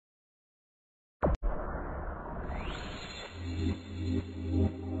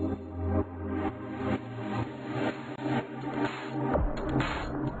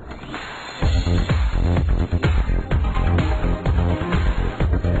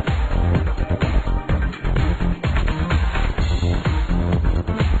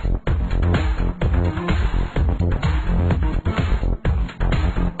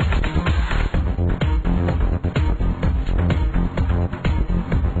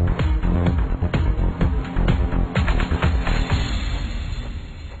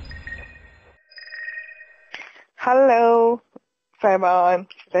Sehban.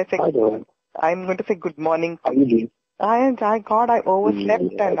 Hi, Dolly. I'm going to say good morning. How are you doing? I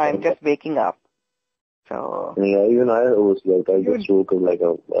overslept and I'm just waking up. So. Yeah, even I overslept. I just woke up like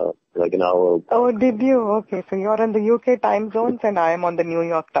an hour ago. Oh, did you? Okay, so you're on the UK time zones and I am on the New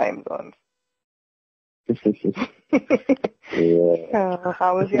York time zones. Yeah.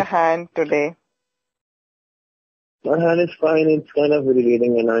 How is your hand today? My hand is fine. It's kind of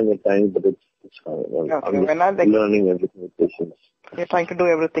irritating and I'm at times, but it's fine. I'm just learning everything with patience. You're trying to do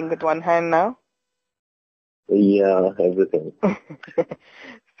everything with one hand now? Yeah, everything.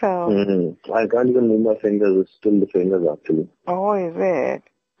 So. I can't even move my fingers. It's still the fingers, actually. Oh, is it?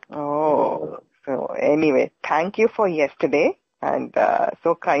 Oh. So anyway, thank you for yesterday. And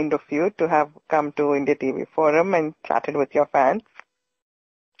so kind of you to have come to India TV Forum and chatted with your fans.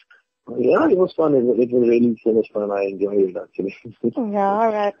 Yeah, it was fun. It was really so much fun. I enjoyed it, actually. Yeah,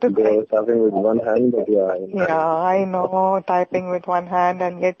 I had to I was tapping with one hand, but I know, typing with one hand,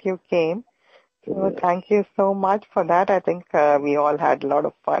 and yet you came. So thank you so much for that. I think we all had a lot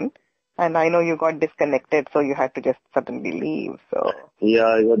of fun. And I know you got disconnected, so you had to just suddenly leave. So yeah,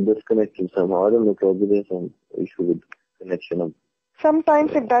 I got disconnected somehow. I don't know, probably there's some issue with connection.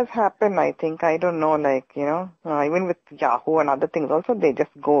 Sometimes it does happen, I think. I don't know, even with Yahoo and other things also, they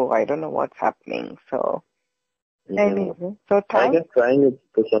just go. I don't know what's happening. So, anyway. So, I kept trying it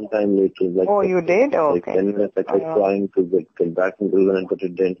for some time later. Oh, you did? Oh, like okay. 10 minutes I kept trying to get back into it, but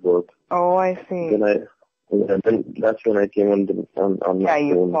it didn't work. Oh, I see. Then that's when I came on my phone. Yeah,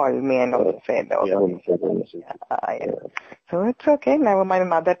 you called me and also said, Yeah. So, it's okay. Never mind,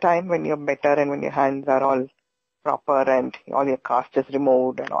 another time when you're better and when your hands are all proper and all your cast is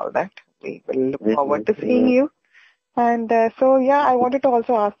removed and all that. We will look forward to seeing you. And I wanted to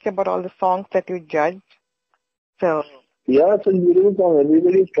also ask you about all the songs that you judged. So. Yeah, it's a beautiful song.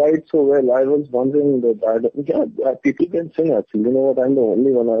 Everybody tried so well. I was wondering that people can sing actually. You know what? I'm the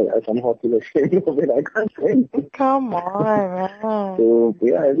only one. I somehow feel ashamed of it. I can't sing. Come on. So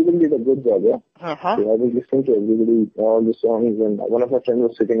yeah, everybody did a good job. Yeah. So I was listening to everybody, all the songs, and one of my friends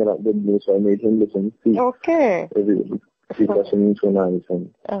was sitting around with me, so I made him listen. Okay. Everybody. People are singing so nice,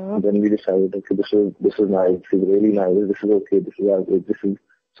 and then we decided, okay, this is nice. This is really nice. This is okay. This is average. This is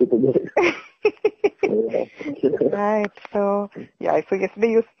super good. Right. So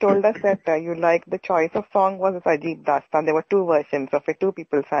yesterday you told us that you liked the choice of song was Ajib Dastan. There were two versions of it. Two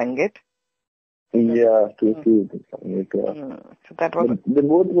people sang it. Yeah, two people sang it. So that was. They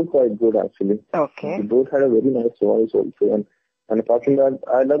both were quite good actually. Okay. They both had a very nice voice also, and apart from that,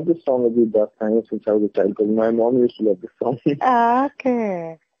 I love this song Ajib Dastan since I was a child because my mom used to love this song.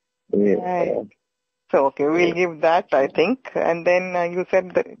 Okay. Yeah. Right. So okay, we'll give that I think, and then you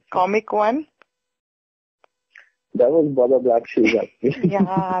said the comic one. That was Baba Black Shoes, actually.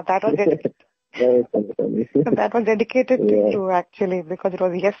 Yeah, that was dedicated. That was dedicated to you, actually, because it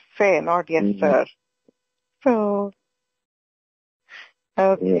was yes, sir, not yes, sir. So,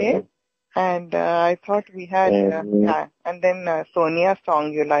 okay. Yeah. And I thought we had, and then Sonia's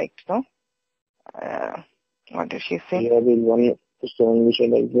song you liked, no? What did she sing? Yeah, there's one song which I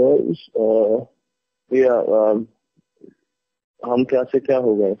like was, Hum Kya Se Kya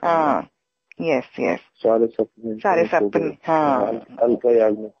Ho Gaye. Yes. Sare Sapne. Alka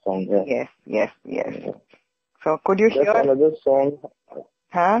Yagnik song. Yeah. Yes. So could you hear another song?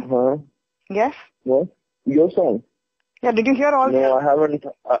 Yes. What? Your song? Yeah. Did you hear all? No, I haven't.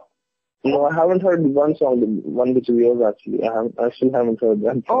 I haven't heard one song. The one which is yours actually. I still haven't heard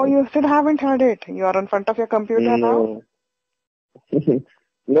that song. Oh, you still haven't heard it? You are in front of your computer now?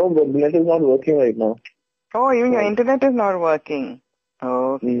 No, but the net is not working right now. Oh, even your internet is not working.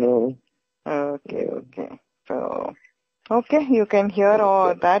 Oh. No. Okay. So, you can hear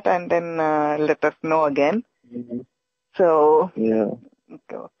all that and then let us know again. So. Yeah.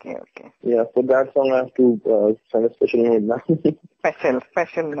 Okay. Yeah, for that song I have to send a special note now.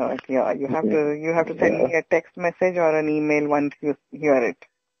 Special note. Yeah, you have to send me a text message or an email once you hear it.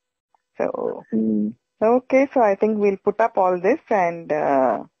 So. Okay, so I think we'll put up all this and.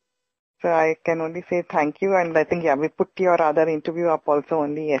 So I can only say thank you, and I think we put your other interview up also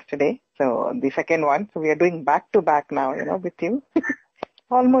only yesterday. So the second one. So we are doing back to back now, with you.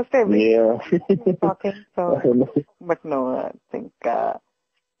 Almost every talking. So, but no, I think.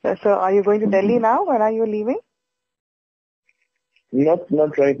 So are you going to Delhi now? When are you leaving? Not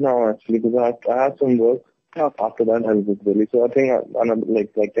right now actually, because I have some work. Okay. After that I'll go to Delhi. So I think another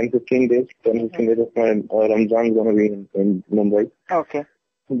like 10-15 days. 10-15 days of my Ramzan is gonna be in Mumbai. Okay.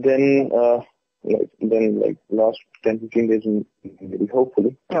 Then last 10-15 days in Delhi,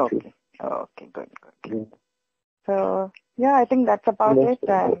 hopefully. Okay, good. Yeah. So, I think that's about it,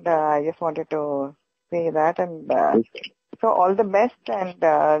 and I just wanted to say that, and So all the best and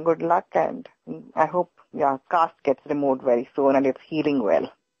good luck, and I hope your cast gets removed very soon and it's healing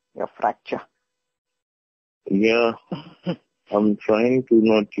well, your fracture. Yeah. I'm trying to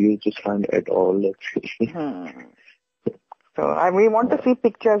not use this hand at all, actually. So we want to see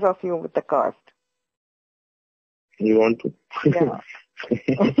pictures of you with the cast. You want to? Yeah.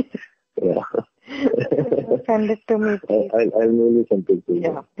 Yeah. Send it to me, please. I'll mail you some pictures.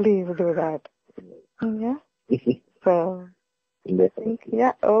 Yeah, please do that. Yeah. So, Definitely.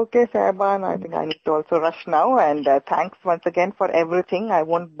 yeah, okay, Sehban. I think I need to also rush now. And thanks once again for everything. I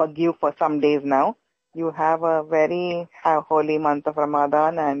won't bug you for some days now. You have a very holy month of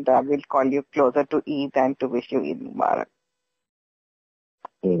Ramadan, and we'll call you closer to Eid and to wish you Eid Mubarak.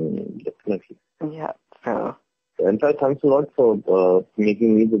 Definitely. Yeah, so. In fact, thanks a lot for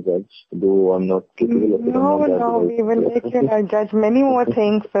making me the judge, though I'm not capable of it. No, we will make you a judge many more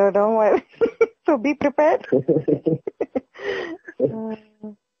things, so don't worry. So be prepared.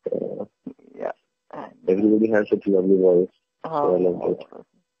 Yeah. Everybody has such a lovely voice. So I love it.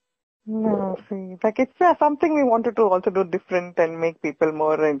 No, see, like it's something we wanted to also do different and make people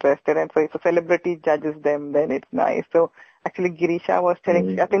more interested. And so if a celebrity judges them, then it's nice. So actually, Girisha was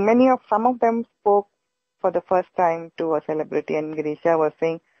telling, I think some of them spoke for the first time to a celebrity, and Girisha was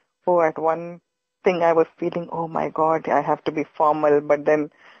saying, at one thing I was feeling, oh my God, I have to be formal, but then,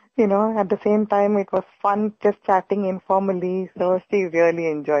 at the same time it was fun just chatting informally, so she really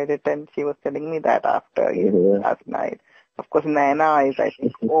enjoyed it, and she was telling me that after last night. Of course, Naina is, I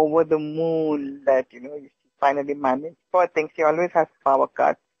think, over the moon that, she finally managed. Poor thing, she always has power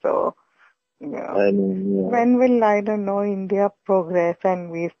cuts, so... When will, I don't know, India progress and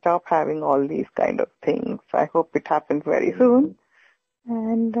we stop having all these kind of things? I hope it happens very soon.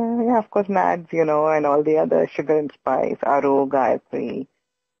 And, of course, Nads, and all the other Sugar and Spice, Aru, Gayatri,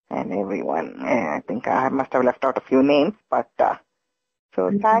 and everyone. I think I must have left out a few names, but,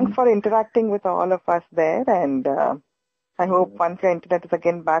 so thanks for interacting with all of us there, and I hope once your internet is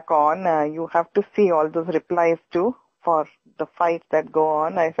again back on, you have to see all those replies too, for the fights that go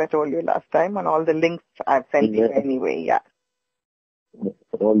on, as I told you last time, and all the links I've sent you anyway,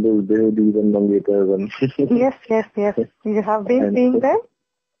 All those babies and Mangeters and... Yes. You have been seeing them?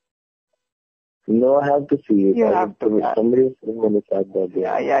 No, I have to see it. You have to. Somebody was saying on the side that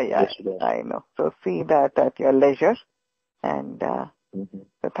Yeah. I know. So see that at your leisure. And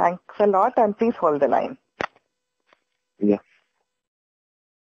so thanks a lot, and please hold the line. Yeah.